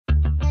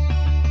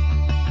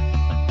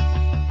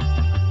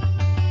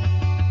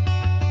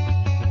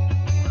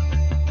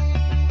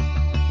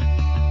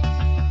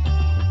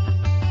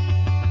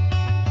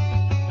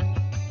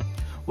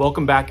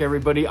Welcome back,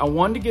 everybody. I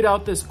wanted to get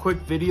out this quick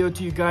video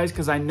to you guys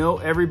because I know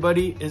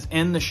everybody is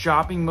in the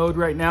shopping mode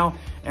right now,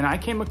 and I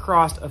came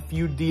across a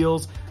few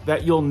deals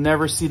that you'll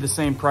never see the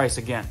same price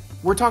again.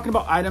 We're talking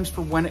about items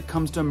for when it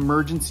comes to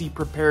emergency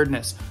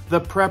preparedness,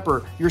 the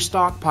prepper, your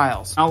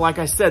stockpiles. Now, like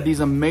I said, these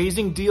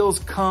amazing deals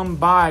come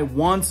by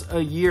once a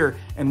year,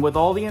 and with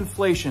all the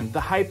inflation, the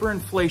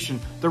hyperinflation,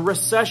 the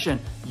recession,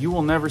 you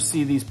will never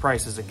see these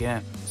prices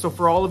again. So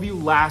for all of you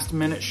last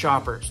minute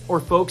shoppers or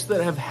folks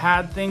that have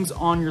had things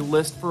on your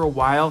list for a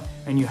while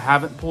and you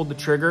haven't pulled the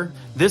trigger,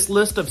 this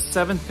list of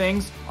 7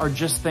 things are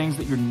just things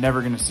that you're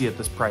never gonna see at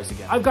this price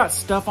again. I've got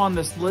stuff on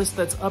this list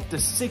that's up to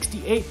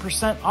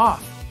 68%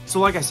 off.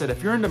 So like I said,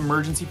 if you're into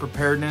emergency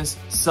preparedness,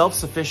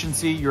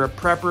 self-sufficiency, you're a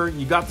prepper,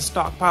 you got the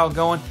stockpile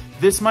going,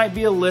 this might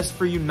be a list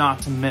for you not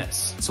to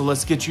miss. So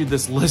let's get you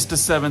this list of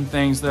 7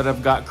 things that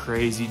have got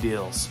crazy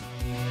deals.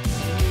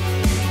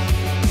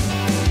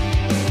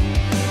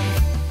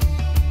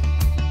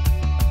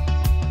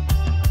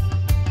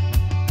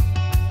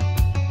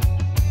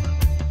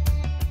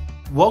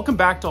 Welcome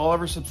back to all of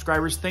our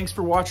subscribers. Thanks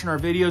for watching our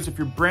videos. If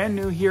you're brand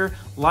new here,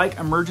 like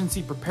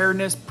emergency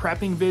preparedness,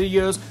 prepping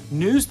videos,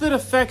 news that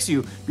affects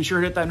you, be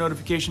sure to hit that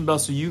notification bell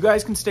so you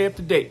guys can stay up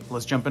to date.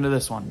 Let's jump into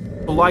this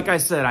one. So like I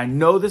said, I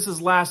know this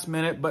is last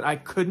minute, but I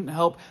couldn't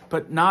help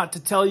but not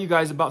to tell you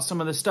guys about some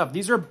of this stuff.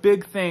 These are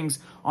big things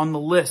on the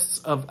lists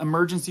of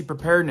emergency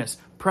preparedness,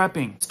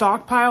 prepping,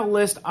 stockpile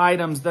list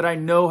items that I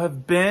know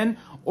have been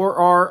or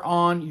are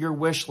on your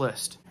wish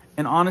list.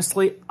 And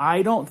honestly,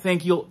 I don't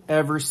think you'll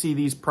ever see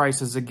these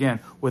prices again.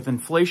 With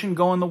inflation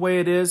going the way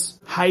it is,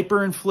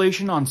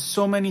 hyperinflation on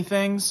so many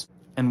things,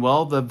 and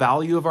well, the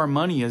value of our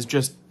money is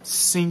just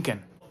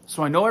sinking.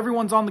 So I know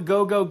everyone's on the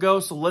go,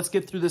 so let's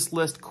get through this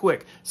list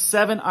quick.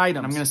 7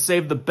 items. I'm gonna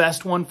save the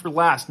best one for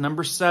last,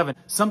 number 7.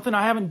 Something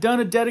I haven't done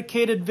a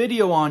dedicated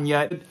video on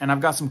yet, and I've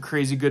got some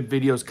crazy good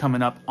videos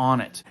coming up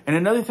on it. And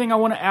another thing I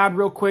wanna add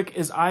real quick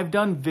is I've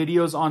done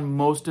videos on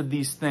most of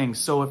these things.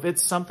 So if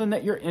it's something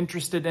that you're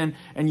interested in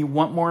and you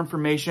want more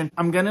information,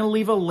 I'm gonna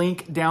leave a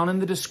link down in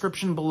the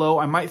description below.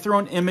 I might throw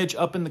an image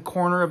up in the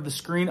corner of the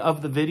screen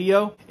of the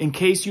video in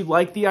case you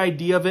like the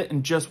idea of it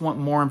and just want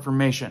more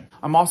information.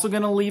 I'm also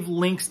gonna leave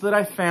links that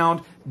I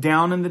found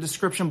down in the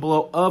description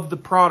below of the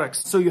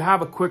products so you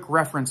have a quick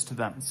reference to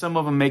them. Some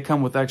of them may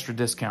come with extra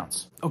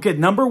discounts. Okay,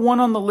 number 1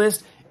 on the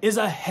list is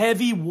a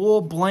heavy wool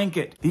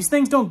blanket. These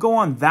things don't go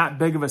on that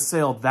big of a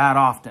sale that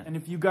often. And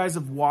if you guys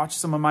have watched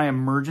some of my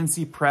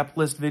emergency prep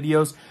list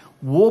videos,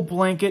 wool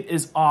blanket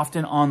is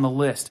often on the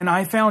list. And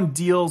I found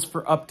deals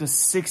for up to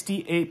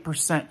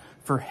 68%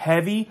 for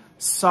heavy,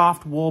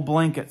 soft wool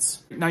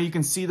blankets. Now you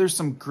can see there's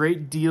some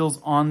great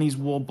deals on these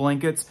wool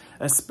blankets,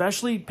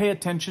 especially pay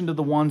attention to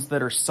the ones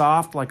that are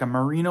soft like a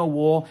merino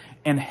wool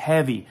and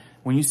heavy.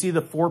 When you see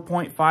the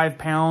 4.5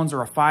 pounds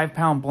or a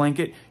 5-pound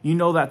blanket, you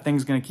know that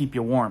thing's gonna keep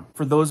you warm.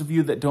 For those of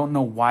you that don't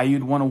know why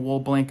you'd want a wool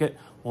blanket,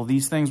 well,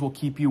 these things will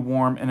keep you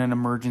warm in an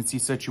emergency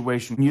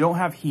situation. When you don't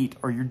have heat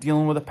or you're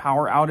dealing with a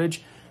power outage,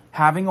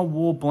 having a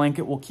wool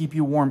blanket will keep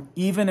you warm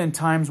even in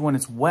times when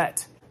it's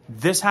wet.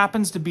 This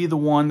happens to be the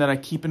one that I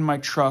keep in my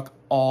truck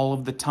all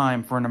of the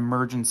time for an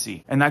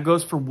emergency. And that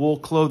goes for wool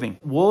clothing.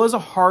 Wool is a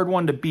hard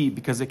one to beat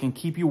because it can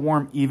keep you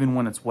warm even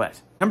when it's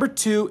wet. Number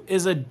 2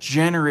 is a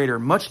generator,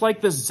 much like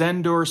the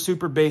Zendor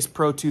Super Base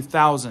Pro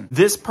 2000.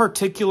 This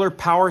particular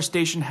power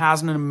station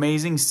has an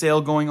amazing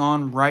sale going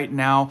on right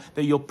now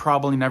that you'll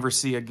probably never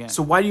see again.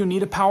 So why do you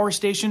need a power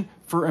station?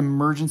 For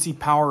emergency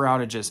power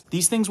outages.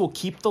 These things will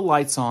keep the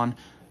lights on,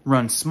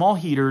 run small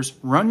heaters,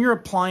 run your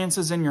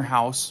appliances in your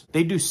house.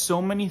 They do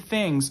so many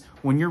things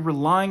when you're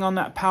relying on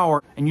that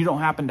power and you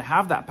don't happen to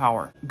have that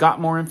power. Got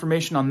more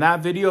information on that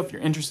video if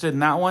you're interested in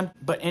that one,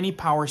 but any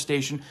power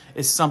station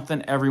is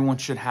something everyone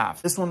should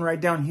have. This one right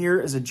down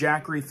here is a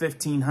Jackery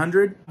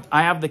 1500.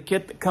 I have the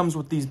kit that comes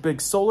with these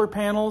big solar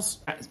panels,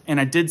 and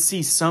I did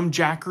see some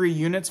Jackery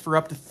units for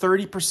up to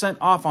 30%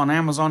 off on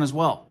Amazon as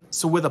well.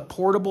 So with a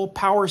portable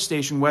power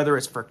station, whether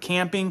it's for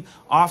camping,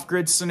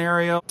 off-grid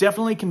scenario,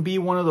 definitely can be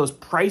one of those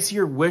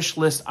pricier wish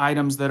list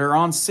items that are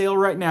on sale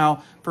right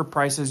now for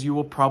prices you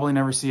will probably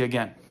never see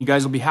again. You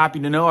guys will be happy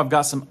to know I've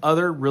got some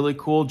other really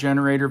cool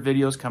generator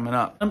videos coming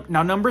up.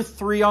 Now, number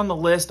 3 on the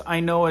list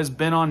I know has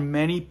been on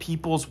many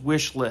people's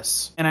wish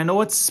lists. And I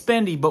know it's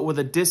spendy, but with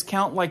a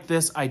discount like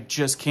this, I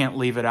just can't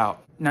leave it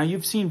out. Now,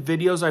 you've seen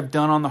videos I've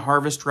done on the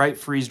Harvest Right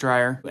freeze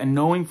dryer, and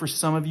knowing for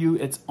some of you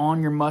it's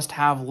on your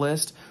must-have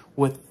list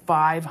with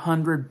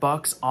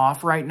 $500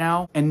 off right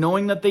now, and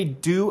knowing that they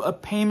do a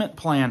payment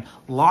plan,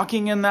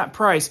 locking in that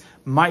price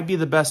might be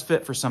the best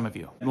fit for some of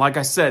you. And like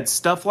I said,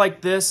 stuff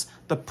like this,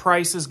 the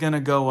price is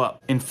gonna go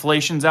up.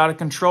 Inflation's out of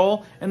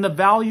control, and the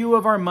value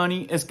of our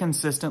money is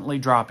consistently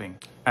dropping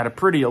at a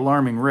pretty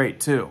alarming rate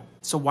too.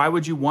 So why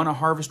would you want a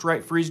Harvest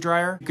Right freeze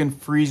dryer? You can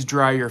freeze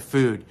dry your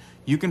food.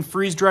 You can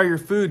freeze dry your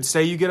food.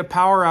 Say you get a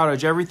power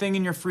outage, everything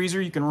in your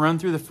freezer, you can run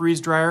through the freeze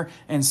dryer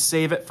and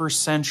save it for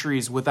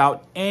centuries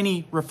without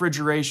any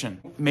refrigeration.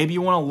 Maybe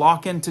you want to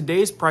lock in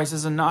today's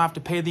prices and not have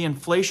to pay the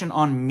inflation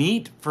on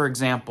meat, for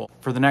example,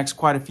 for the next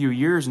quite a few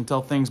years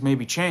until things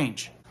maybe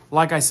change.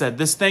 Like I said,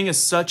 this thing is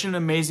such an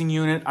amazing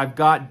unit. I've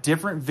got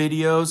different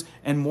videos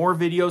and more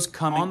videos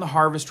coming on the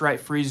Harvest Right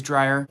freeze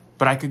dryer,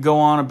 but I could go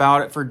on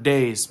about it for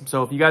days.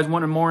 So if you guys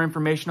wanted more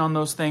information on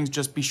those things,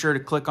 just be sure to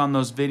click on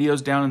those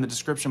videos down in the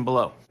description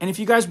below. And if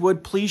you guys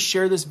would, please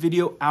share this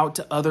video out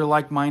to other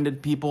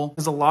like-minded people,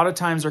 because a lot of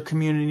times our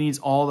community needs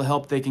all the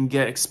help they can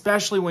get,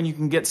 especially when you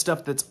can get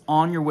stuff that's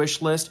on your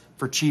wish list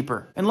for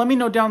cheaper. And let me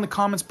know down in the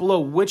comments below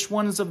which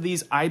ones of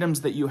these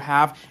items that you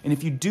have, and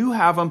if you do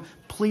have them,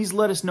 please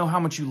let us know how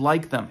much you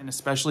like them, and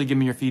especially give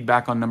me your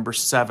feedback on number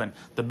 7,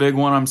 the big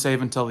one I'm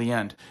saving till the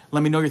end.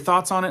 Let me know your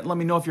thoughts on it. Let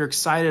me know if you're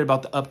excited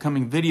about the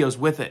upcoming videos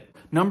with it.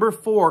 Number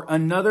 4,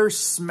 another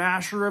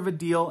smasher of a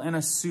deal and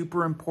a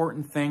super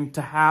important thing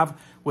to have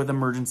with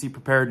emergency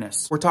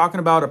preparedness. We're talking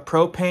about a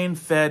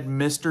propane-fed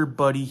Mr.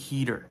 Buddy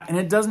heater. And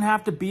it doesn't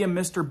have to be a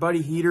Mr.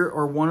 Buddy heater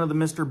or one of the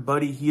Mr.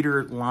 Buddy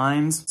heater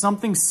lines.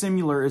 Something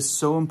similar is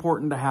so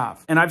important to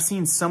have. And I've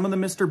seen some of the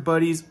Mr.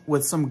 Buddies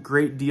with some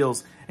great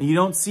deals. And you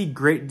don't see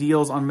great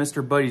deals on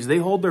Mr. Buddies. They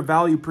hold their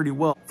value pretty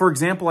well. For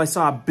example, I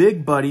saw a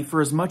Big Buddy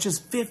for as much as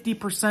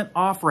 50%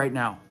 off right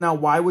now. Now,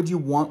 why would you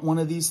want one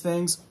of these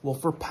things? Well,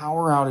 for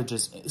power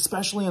outages,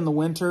 especially in the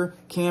winter,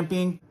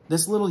 camping.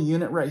 This little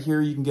unit right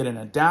here, you can get an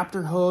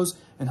adapter hose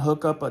and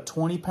hook up a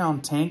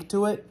 20-pound tank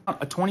to it.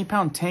 A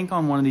 20-pound tank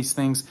on one of these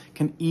things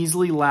can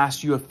easily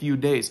last you a few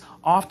days.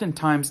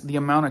 Oftentimes, the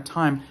amount of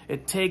time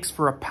it takes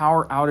for a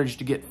power outage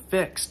to get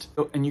fixed.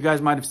 And you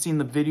guys might have seen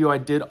the video I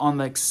did on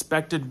the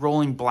expected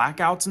rolling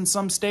blackouts in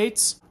some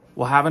states.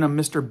 Well, having a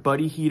Mr.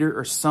 Buddy heater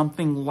or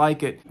something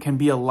like it can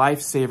be a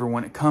lifesaver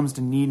when it comes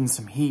to needing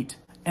some heat.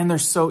 And they're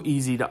so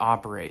easy to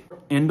operate.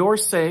 Indoor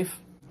safe,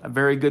 a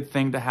very good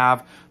thing to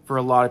have for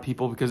a lot of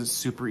people because it's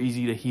super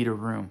easy to heat a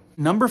room.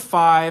 Number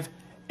 5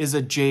 is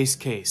a JASE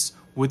case.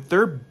 With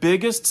their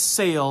biggest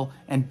sale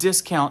and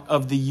discount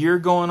of the year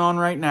going on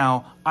right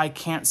now, I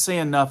can't say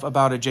enough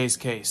about a JASE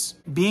case.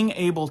 Being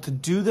able to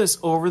do this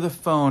over the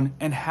phone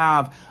and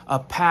have a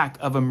pack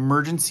of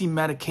emergency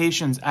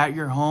medications at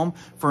your home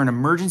for an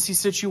emergency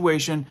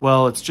situation,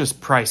 well, it's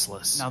just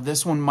priceless. Now,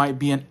 this one might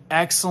be an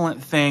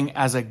excellent thing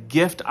as a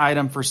gift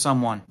item for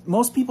someone.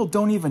 Most people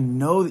don't even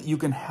know that you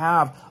can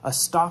have a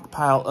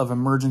stockpile of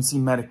emergency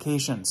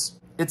medications.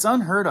 It's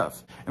unheard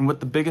of. And with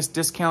the biggest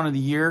discount of the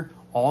year,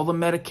 all the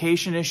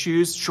medication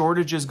issues,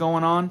 shortages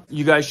going on,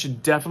 you guys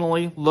should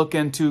definitely look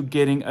into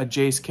getting a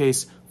JASE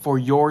case for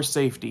your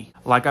safety.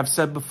 Like I've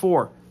said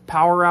before,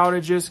 power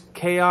outages,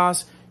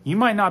 chaos, you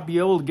might not be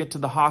able to get to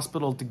the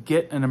hospital to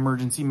get an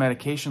emergency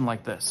medication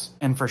like this.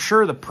 And for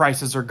sure, the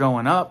prices are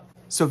going up.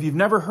 So if you've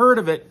never heard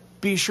of it,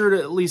 be sure to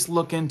at least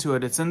look into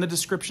it. It's in the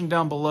description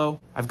down below.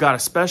 I've got a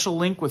special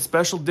link with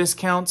special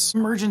discounts.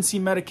 Emergency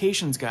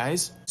medications,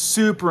 guys.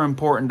 Super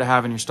important to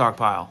have in your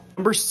stockpile.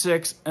 Number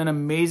 6, an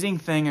amazing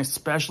thing,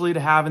 especially to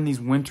have in these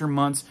winter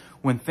months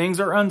when things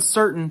are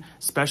uncertain,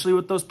 especially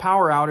with those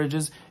power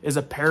outages, is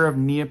a pair of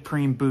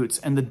neoprene boots.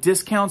 And the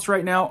discounts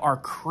right now are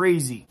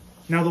crazy.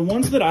 Now, the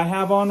ones that I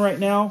have on right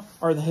now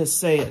are the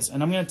HISEAs,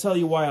 and I'm going to tell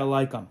you why I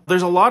like them.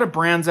 There's a lot of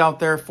brands out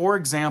there. For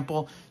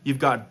example, you've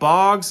got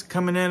Bogs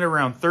coming in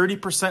around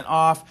 30%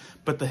 off,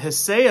 but the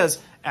HISEAs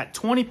at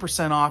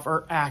 20% off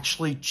are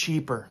actually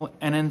cheaper.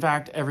 And in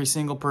fact, every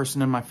single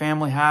person in my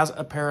family has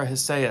a pair of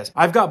HISEAs.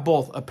 I've got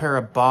both a pair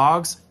of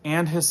Bogs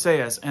and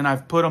HISEAs, and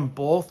I've put them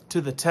both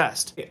to the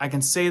test. I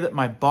can say that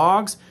my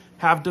Bogs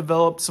have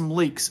developed some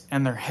leaks,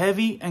 and they're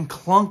heavy and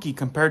clunky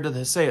compared to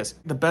the HISEAs.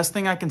 The best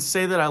thing I can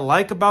say that I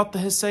like about the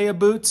HISEA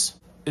boots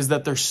is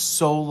that they're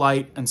so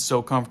light and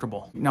so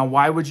comfortable. Now,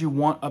 why would you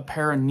want a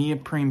pair of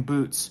neoprene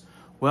boots?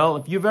 Well,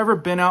 if you've ever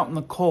been out in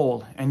the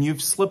cold and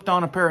you've slipped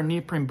on a pair of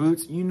neoprene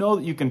boots, you know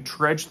that you can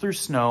trudge through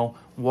snow,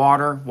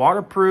 water,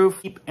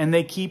 waterproof, and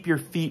they keep your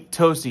feet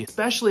toasty.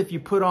 Especially if you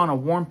put on a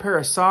warm pair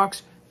of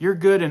socks, you're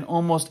good in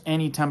almost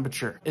any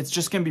temperature. It's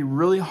just gonna be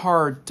really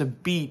hard to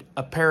beat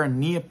a pair of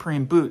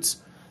neoprene boots.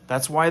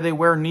 That's why they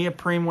wear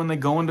neoprene when they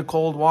go into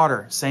cold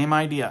water. Same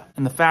idea.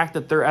 And the fact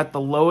that they're at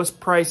the lowest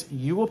price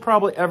you will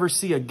probably ever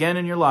see again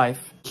in your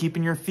life,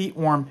 keeping your feet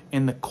warm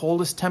in the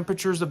coldest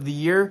temperatures of the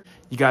year,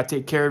 you gotta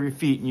take care of your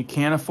feet, and you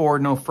can't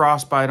afford no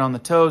frostbite on the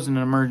toes in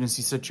an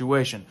emergency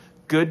situation.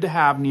 Good to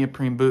have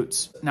neoprene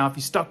boots. Now, if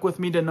you stuck with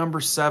me to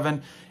number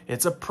 7,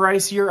 it's a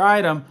pricier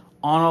item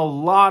on a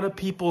lot of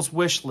people's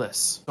wish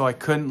lists, so I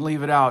couldn't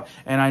leave it out.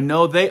 And I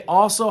know they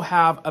also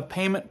have a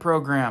payment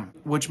program,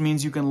 which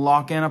means you can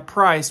lock in a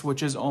price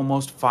which is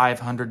almost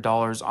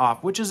 $500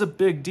 off, which is a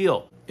big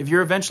deal. If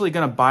you're eventually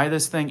going to buy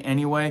this thing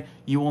anyway,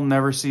 you will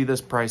never see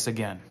this price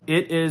again.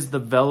 It is the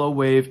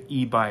VELOWAVE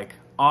e-bike.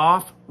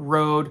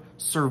 Off-road,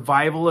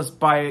 survivalist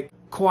bike,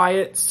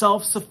 quiet,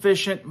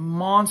 self-sufficient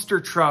monster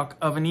truck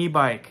of an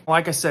e-bike.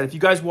 Like I said, if you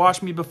guys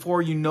watched me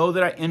before, you know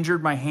that I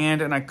injured my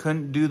hand and I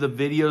couldn't do the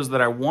videos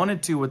that I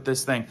wanted to with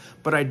this thing,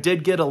 but I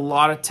did get a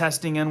lot of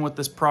testing in with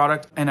this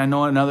product, and I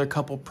know another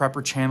couple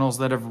prepper channels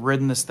that have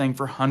ridden this thing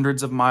for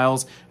hundreds of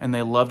miles, and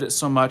they loved it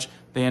so much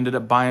they ended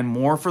up buying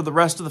more for the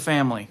rest of the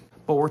family.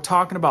 But we're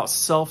talking about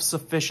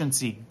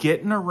self-sufficiency,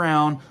 getting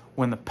around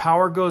when the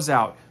power goes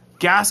out.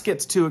 Gas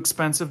gets too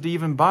expensive to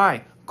even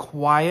buy.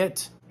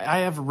 Quiet, I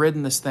have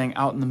ridden this thing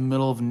out in the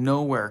middle of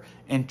nowhere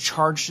and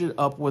charged it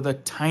up with a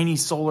tiny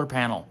solar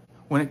panel.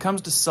 When it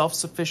comes to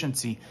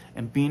self-sufficiency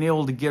and being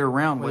able to get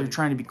around, whether you're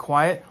trying to be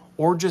quiet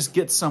or just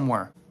get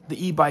somewhere,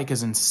 the e-bike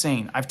is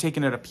insane. I've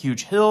taken it up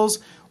huge hills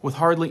with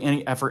hardly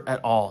any effort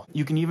at all.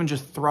 You can even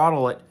just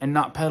throttle it and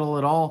not pedal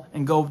at all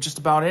and go just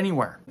about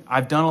anywhere.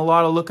 I've done a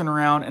lot of looking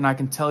around, and I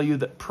can tell you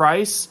that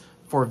price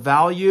for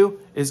value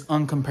is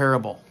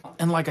uncomparable.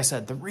 And like I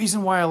said, the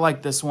reason why I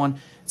like this one,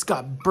 it's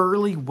got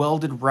burly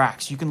welded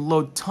racks. You can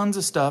load tons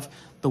of stuff.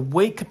 The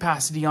weight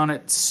capacity on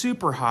it,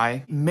 super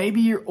high. Maybe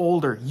you're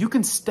older. You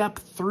can step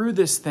through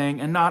this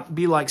thing and not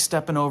be like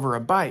stepping over a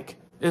bike.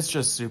 It's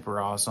just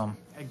super awesome.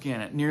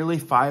 Again, at nearly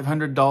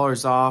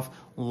 $500 off,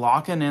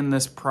 locking in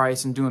this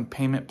price and doing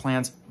payment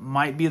plans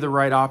might be the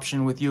right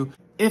option with you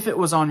if it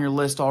was on your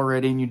list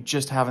already and you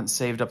just haven't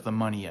saved up the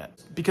money yet,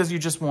 because you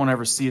just won't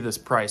ever see this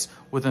price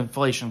with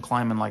inflation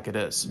climbing like it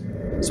is.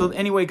 So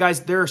anyway,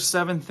 guys, there are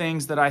 7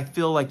 things that I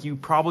feel like you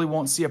probably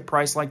won't see a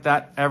price like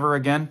that ever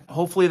again.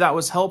 Hopefully that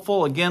was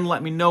helpful. Again,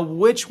 let me know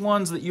which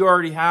ones that you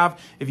already have.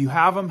 If you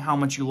have them, how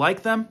much you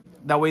like them.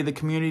 That way the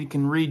community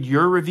can read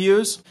your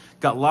reviews.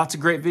 Got lots of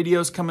great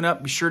videos coming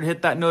up. Be sure to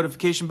hit that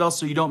notification bell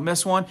so you don't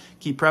miss one.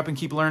 Keep prepping,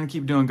 keep learning,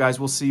 keep doing, guys.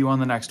 We'll see you on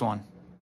the next one.